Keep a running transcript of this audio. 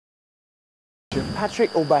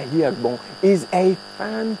Patrick Obahiagbon is a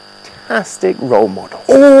fantastic role model,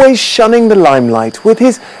 always shunning the limelight with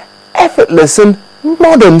his effortless and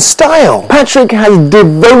modern style. Patrick has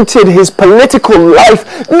devoted his political life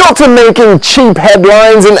not to making cheap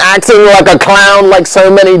headlines and acting like a clown like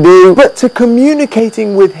so many do, but to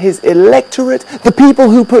communicating with his electorate, the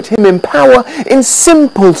people who put him in power, in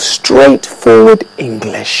simple, straightforward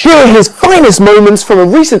English. Here are his finest moments from a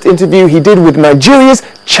recent interview he did with Nigeria's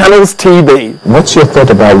Channels TV. What's your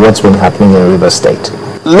thought about what's been happening in River State?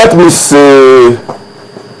 Let me say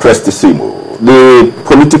prestissimo. The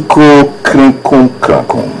political krinkum,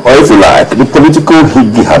 or if you like, the political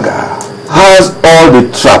higgy-haga, has all the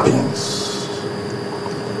trappings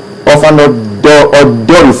of an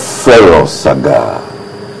odoriferous saga.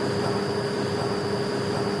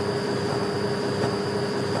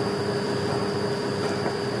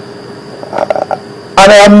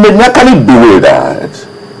 And I am maniacally bewildered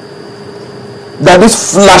that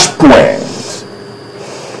this flashpoint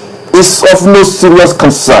is of no serious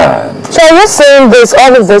concern. So are you saying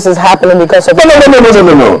all of this is happening because of... No.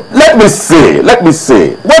 Let me say.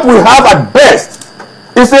 What we have at best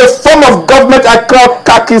is a form of government I call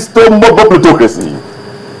kakisto mobile plutocracy.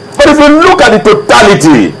 But if you look at the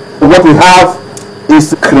totality, what we have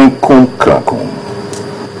is krinkum krankum.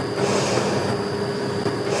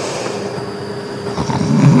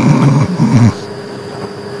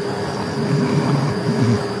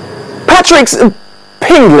 Patrick's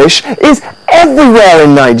English is everywhere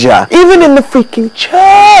in Niger, even in the freaking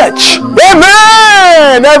church.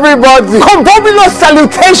 Amen, everybody. Confabulous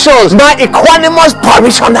salutations, my equanimous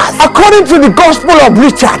parishioners. According to the Gospel of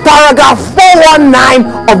Richard, paragraph 419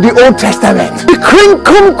 of the Old Testament, the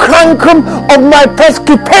crinkum crankum of my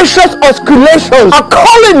perspicacious osculations are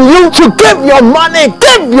calling you to give your money,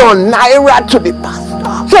 give your naira to the pastor.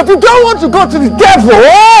 So if you don't want to go to the devil,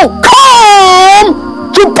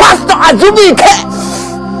 come to Pastor Azuike.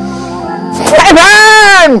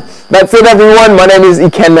 Amen! That's it, everyone. My name is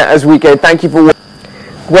Ikenna Azuike. Thank you for watching.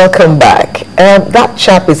 Welcome back. That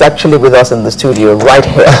chap is actually with us in the studio right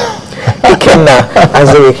here. Ikenna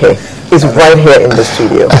Azuike is right here in the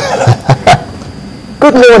studio.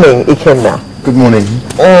 Good morning, Ikenna. Good morning.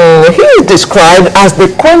 He is described as the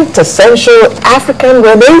quintessential African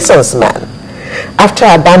Renaissance man. After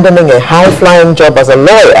abandoning a high-flying job as a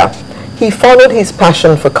lawyer, he followed his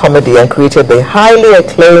passion for comedy and created the highly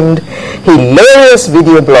acclaimed, hilarious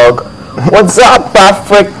video blog, What's Up,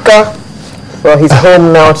 Africa? Well, he's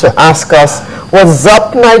home now to ask us, what's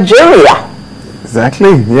up, Nigeria?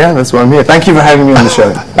 Exactly. Yeah, that's why I'm here. Thank you for having me on the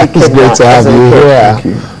show. It's great to have you here. Thank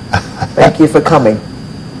you. Thank you for coming.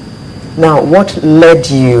 Now, what led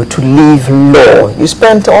you to leave law? You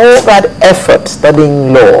spent all that effort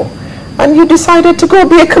studying law, and you decided to go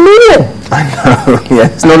be a comedian. I know, yeah.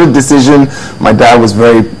 It's not a decision my dad was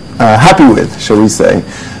very happy with, shall we say.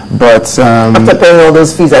 But after paying all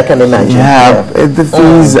those fees, I can imagine. Yeah, the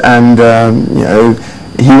fees and, you know,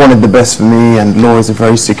 he wanted the best for me, and law is a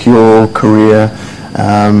very secure career.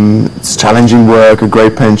 It's challenging work, a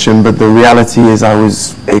great pension, but the reality is I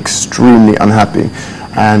was extremely unhappy.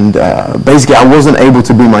 And basically I wasn't able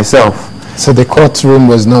to be myself. So the courtroom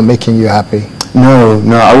was not making you happy? No,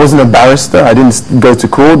 I wasn't a barrister. I didn't go to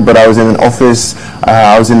court, but I was in an office.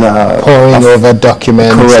 I was in a... Pouring over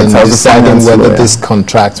documents. Correct. And deciding whether this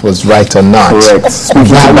contract was right or not. Correct. Speaking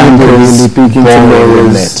to bankers, speaking to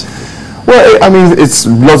lawyers. Well, I mean,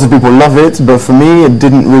 lots of people love it, but for me, it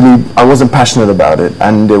didn't really... I wasn't passionate about it,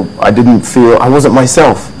 and I didn't feel... I wasn't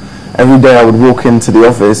myself. Every day I would walk into the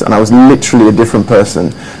office, and I was literally a different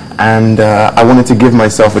person. And I wanted to give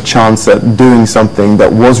myself a chance at doing something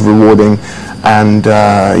that was rewarding, and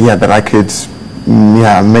that I could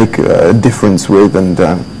make a difference with and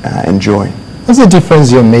enjoy. What's the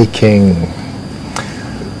difference you're making?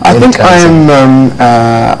 I think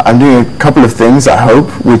I'm doing a couple of things, I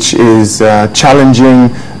hope, which is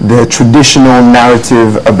challenging the traditional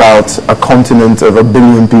narrative about a continent of 1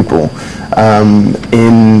 billion people.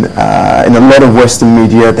 In a lot of Western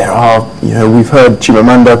media, there are, we've heard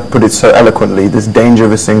Chimamanda put it so eloquently, this danger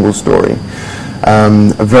of a single story.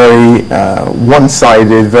 A very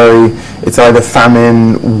one-sided, it's either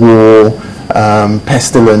famine, war,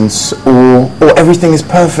 pestilence, or everything is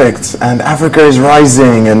perfect and Africa is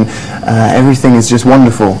rising and everything is just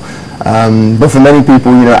wonderful. But for many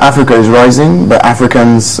people, Africa is rising, but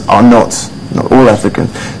Africans are not all Africans.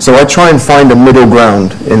 So I try and find a middle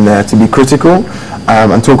ground in there to be critical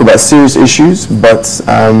and talk about serious issues, but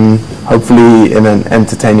hopefully in an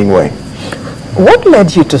entertaining way. What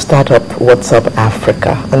led you to start up What's Up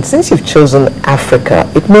Africa? And since you've chosen Africa,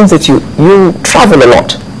 it means that you travel a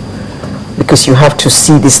lot. because you have to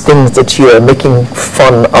see these things that you're making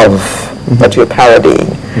fun of, that you're parodying.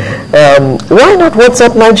 Why not What's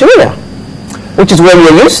Up Nigeria, which is where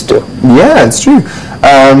you're used to? Yeah, it's true.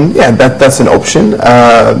 That's an option.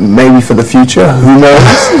 Maybe for the future. Who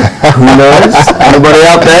knows? Who knows? Anybody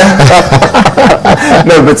out there?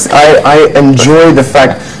 No, but I enjoy the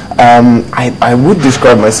fact. I would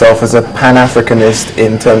describe myself as a Pan-Africanist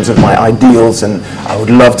in terms of my ideals, and I would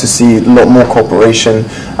love to see a lot more cooperation.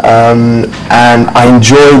 And I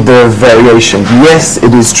enjoy the variation. Yes,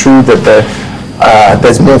 it is true that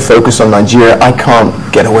there's more focus on Nigeria. I can't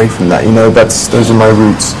get away from that. Those are my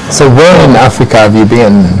roots. So where in Africa have you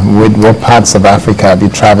been? With what parts of Africa have you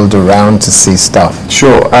traveled around to see stuff?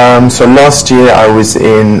 Sure. So last year I was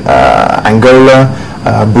in Angola,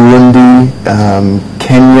 Burundi,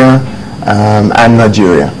 Kenya, and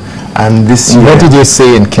Nigeria. And this year... What did you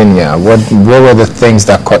see in Kenya? What were the things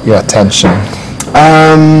that caught your attention?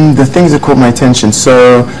 The things that caught my attention.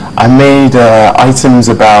 So I made items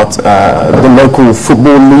about the local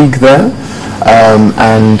football league there,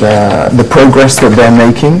 and the progress that they're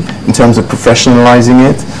making in terms of professionalizing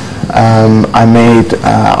it. I made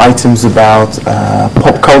items about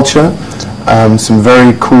pop culture, some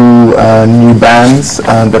very cool new bands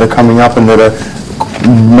that are coming up and that are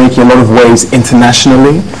making a lot of waves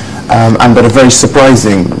internationally, and that are very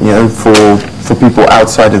surprising, for people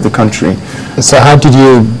outside of the country. So how did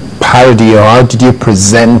you parody, or how did you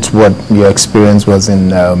present what your experience was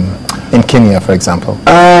in Kenya, for example?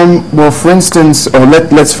 Well, for instance,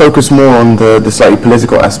 let's focus more on the slightly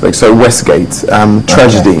political aspect. So Westgate,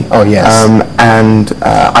 tragedy. Okay. Oh, yes. And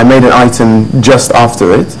I made an item just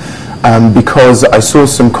after it because I saw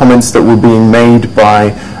some comments that were being made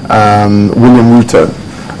by William Ruto,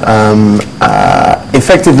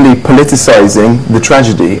 effectively politicizing the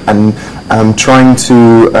tragedy and trying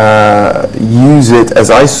to use it, as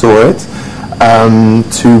I saw it,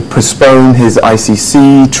 to postpone his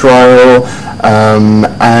ICC trial, and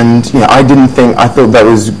I thought that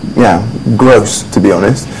was gross, to be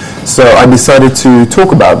honest. So I decided to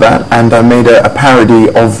talk about that, and I made a parody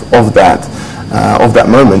of that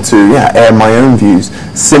moment to air my own views.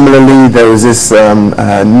 Similarly, there was this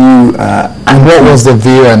new... and what was the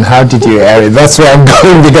view, and how did you air it? That's where I'm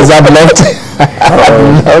going, because I'd love to...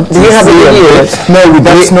 Do you have a video? No,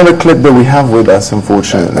 that's not a clip that we have with us,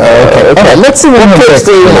 unfortunately. Okay, let's see one of the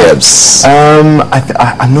clips.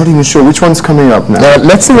 I'm not even sure. Which one's coming up now?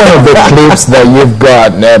 Let's see one of the clips that you've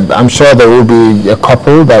got. I'm sure there will be a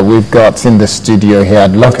couple that we've got in the studio here.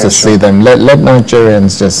 I'd love to see them. Let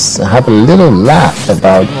Nigerians just have a little laugh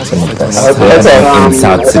about some of this. In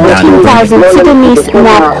South Sudan. 2,000 Sudanese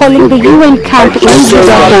mob calling the UN camp in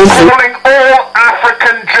Sudan. Calling all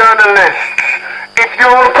African journalists. If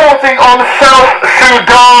you're reporting on South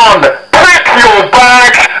Sudan, pack your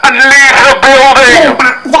bags and leave the building.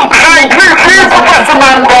 Thank you, Professor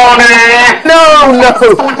Mangani. No,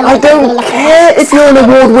 I don't care if you're an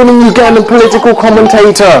award-winning Ugandan political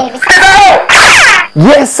commentator.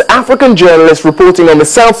 Yes, African journalists reporting on the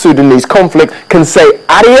South Sudanese conflict can say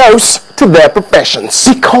adios to their professions.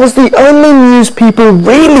 Because the only news people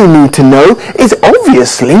really need to know is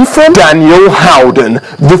obviously from Daniel Howden,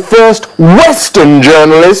 the first Western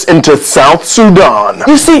journalist into South Sudan.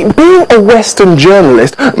 You see, being a Western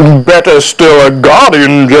journalist, better still a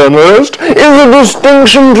Guardian journalist, is a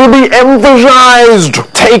distinction to be emphasized.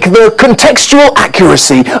 Take the contextual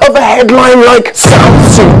accuracy of a headline like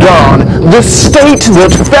South Sudan, the state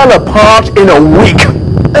that fell apart in a week.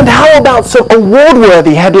 And how about some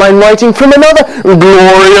award-worthy headline writing from another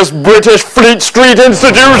glorious British Fleet Street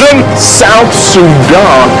institution? South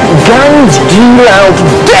Sudan, gangs deal out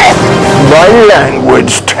death by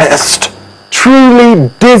language test. Truly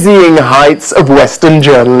dizzying heights of Western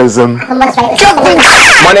journalism.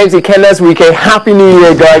 My name's Ikenna Azuike. Happy New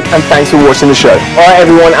Year, guys, and thanks for watching the show. Alright,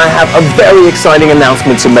 everyone, I have a very exciting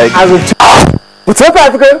announcement to make. What's up,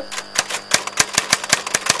 Africa?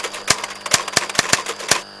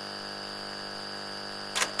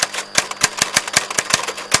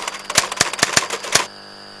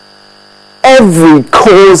 Every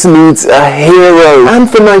cause needs a hero. And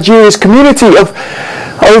for Nigeria's community of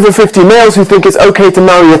over 50 males who think it's okay to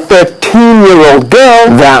marry a 13-year-old girl,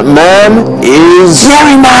 that man is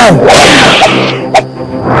Jerry Man.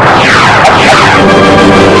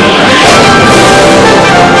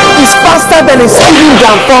 He's faster than a speeding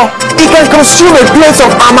jumper. He can consume a plate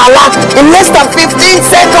of amala in less than 15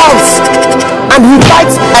 seconds. And he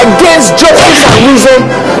fights against justice and reason,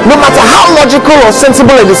 no matter how logical or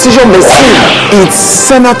sensible a decision may seem. It's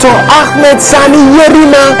Senator Ahmed Sani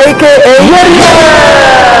Yerima, aka Yerima!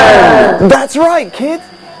 That's right, kid.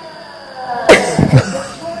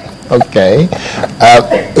 Okay.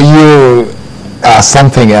 You are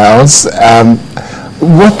something else.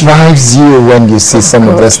 What drives you when you see some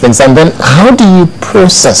of those things? And then how do you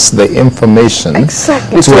process the information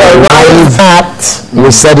Exactly. to arrive at, we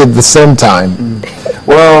said it at the same time.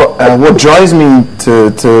 Well, what drives me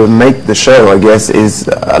to make the show, I guess, is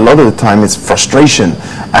a lot of the time it's frustration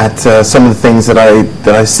at some of the things that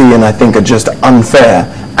I see and I think are just unfair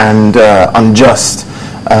and unjust.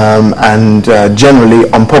 And generally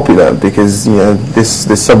unpopular, because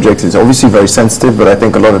this subject is obviously very sensitive, but I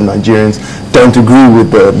think a lot of Nigerians don't agree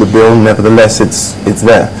with the bill. Nevertheless, it's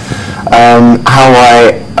there. How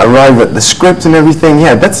I arrive at the script and everything,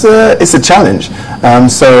 it's a challenge.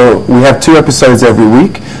 So we have 2 episodes every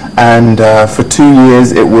week, and for 2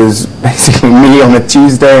 years it was basically me on a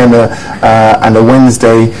Tuesday and a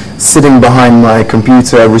Wednesday sitting behind my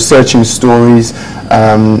computer researching stories,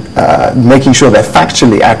 making sure they're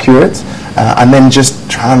factually accurate, and then just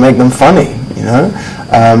trying to make them funny,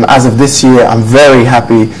 As of this year, I'm very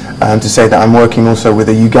happy to say that I'm working also with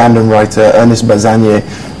a Ugandan writer, Ernest Bazanye,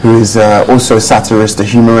 who is also a satirist, a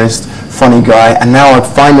humorist, funny guy, and now I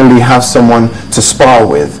finally have someone to spar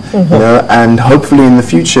with, and hopefully in the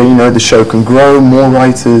future, the show can grow, more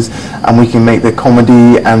writers, and we can make the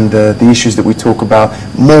comedy and the issues that we talk about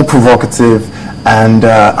more provocative and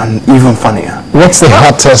even funnier. What's the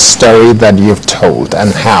hottest story that you've told,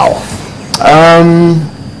 and how?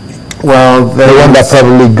 Well, the one that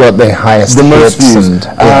probably got the highest most views. And,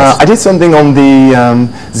 yes. I did something on the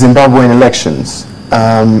Zimbabwean elections,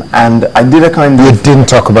 and I did a kind of... You didn't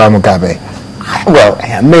talk about Mugabe. Well,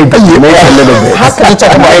 maybe a little bit. How can you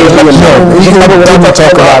talk about you didn't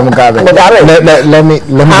talk about Mugabe. Let me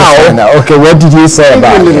find out. Okay, what did you say maybe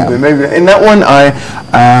about a little bit? Maybe in that one,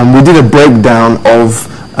 we did a breakdown of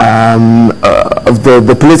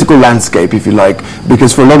the political landscape, if you like,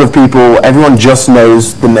 because for a lot of people, everyone just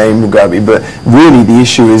knows the name Mugabe, but really the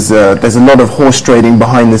issue is there's a lot of horse trading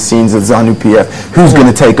behind the scenes at ZANU-PF. Who's going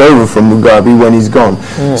to take over from Mugabe when he's gone?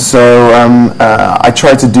 So I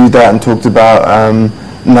tried to do that and talked about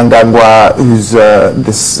Mnangagwa, who's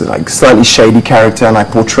this slightly shady character, and I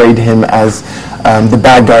portrayed him as the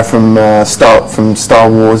bad guy from Star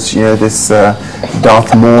Wars, this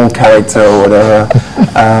Darth Maul character or whatever.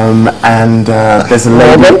 And there's a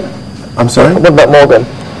lady. Morgan? I'm sorry? What about Morgan?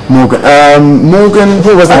 Morgan.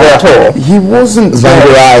 He wasn't there at all. He wasn't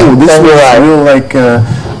there. This was real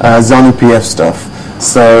ZANU-PF stuff.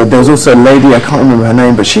 So there was also a lady, I can't remember her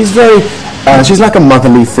name, but she's very, she's like a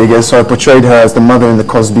motherly figure, so I portrayed her as the mother in The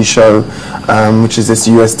Cosby Show, which is this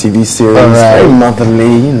US TV series, very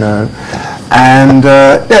motherly, And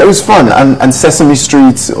it was fun. And Sesame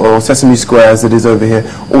Street, or Sesame Square as it is over here,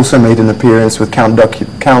 also made an appearance with Count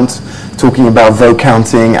talking about vote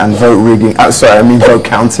counting and vote rigging. Vote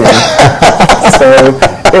counting. So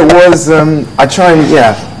it was, I try and,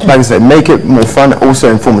 like I said, make it more fun, also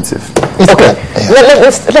informative. Okay,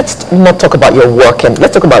 let's not talk about your work, and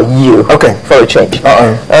let's talk about you. Okay. For a change.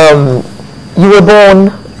 You were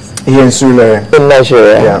born here in Surulere. In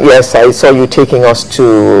Nigeria. Yeah. Yes, I saw you taking us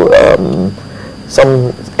to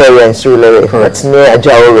some area in Surulere. Correct. That's near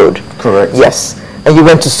Ajao Road. Correct. Yes. And you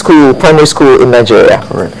went to school, primary school in Nigeria.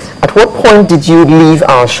 Correct. At what point did you leave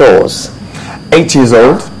our shores? 8 years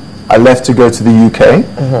old. I left to go to the UK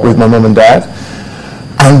with my mum and dad.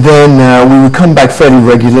 And then we would come back fairly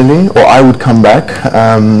regularly, or I would come back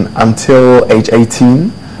until age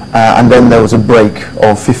 18. And then there was a break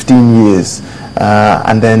of 15 years.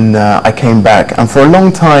 And then I came back. And for a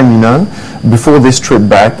long time, before this trip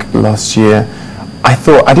back last year, I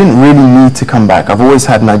thought I didn't really need to come back. I've always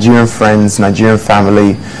had Nigerian friends, Nigerian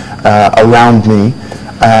family around me.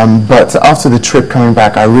 But after the trip coming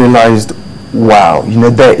back, I realized, wow,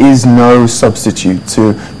 there is no substitute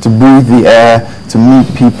to breathe the air, to meet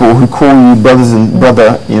people who call you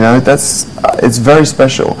brother, it's very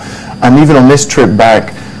special. And even on this trip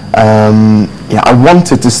back, I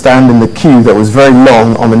wanted to stand in the queue that was very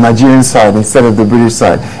long on the Nigerian side instead of the British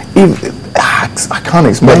side. I can't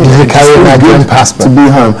explain. But did you carry a Nigerian passport? To be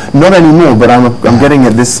home. Not anymore, but I'm getting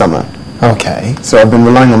it this summer. Okay. So I've been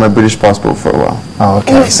relying on my British passport for a while. Oh,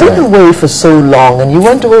 okay. You've been away for so long, and you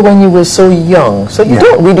went away when you were so young. So you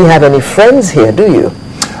don't really have any friends here, do you?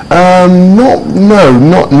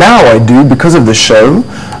 Not now. I do because of the show.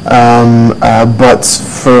 But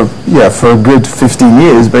for a good 15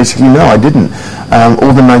 years, basically, no, I didn't.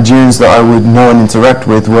 All the Nigerians that I would know and interact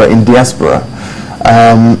with were in diaspora.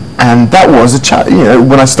 And that was a challenge.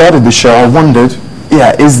 When I started the show, I wondered,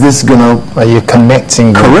 is this gonna... Are you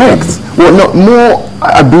connecting? Correct. Well, not more.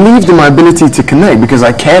 I believed in my ability to connect because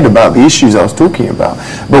I cared about the issues I was talking about.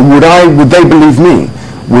 But would they believe me?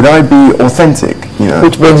 Would I be authentic?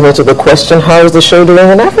 Which brings me to the question: how is the show doing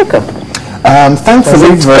in Africa?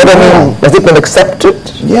 Thankfully, has it been accepted?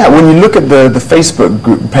 Yeah, when you look at the Facebook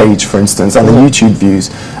group page, for instance, and the YouTube views,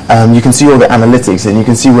 you can see all the analytics and you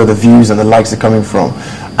can see where the views and the likes are coming from.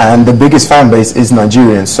 And the biggest fan base is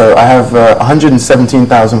Nigerians. So I have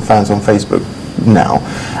 117,000 fans on Facebook now,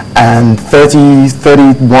 and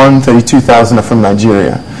 32,000 are from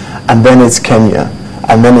Nigeria. And then it's Kenya,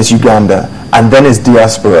 and then it's Uganda, and then it's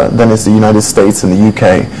diaspora, then it's the United States and the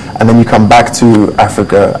UK, and then you come back to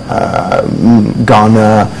Africa,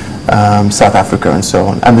 Ghana, South Africa, and so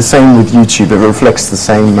on. And the same with YouTube, it reflects the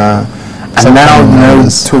same. And now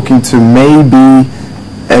talking to maybe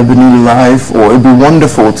Ebony Live, or it'd be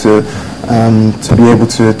wonderful to be able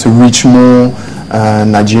to reach more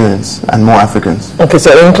Nigerians and more Africans. Okay,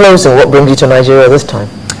 so in closing, what brings you to Nigeria this time?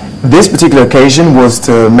 This particular occasion was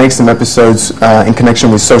to make some episodes in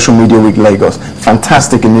connection with Social Media Week Lagos.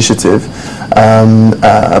 Fantastic initiative,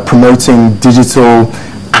 promoting digital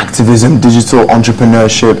activism, digital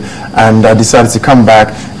entrepreneurship, and I decided to come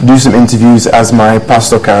back, do some interviews as my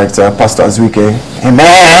pastor character, Pastor Azuike.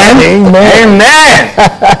 Amen! Amen!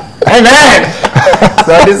 Amen!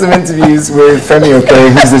 So I did some interviews with Femi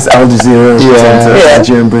Oke, who's this Al Jazeera presenter,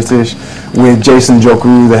 Nigerian British, with Jason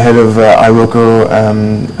Joku, the head of Iroko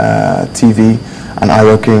TV and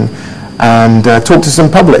Iroking, and talk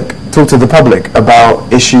to the public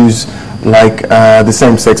about issues like the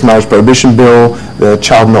same-sex marriage prohibition bill, the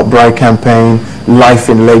Child Not Bride campaign, life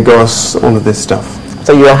in Lagos, all of this stuff.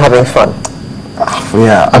 So you are having fun?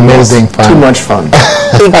 Yeah, amazing fun. Too much fun.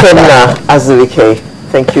 Ikenna Azuike,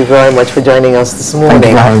 thank you very much for joining us this morning. Thank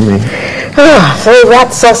you for having me. So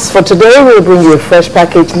that's us for today. We'll bring you a fresh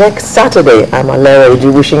package next Saturday. I'm Alera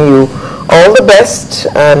Eji, wishing you all the best.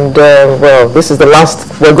 And well, this is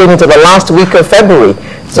we're going into the last week of February,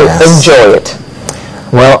 so enjoy it.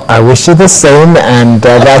 Well, I wish you the same, and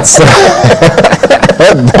that's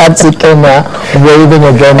that's Ikenna waving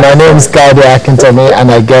again. My name is Kaide Akintomi,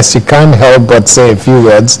 and I guess you can't help but say a few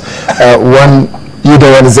words. You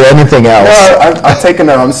don't want to say anything else. No, I've taken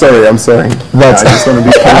it. I'm sorry. I just want to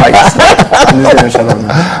be polite. I'm just going to shut up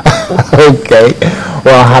now. Okay.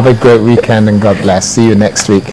 Well, have a great weekend, and God bless. See you next week.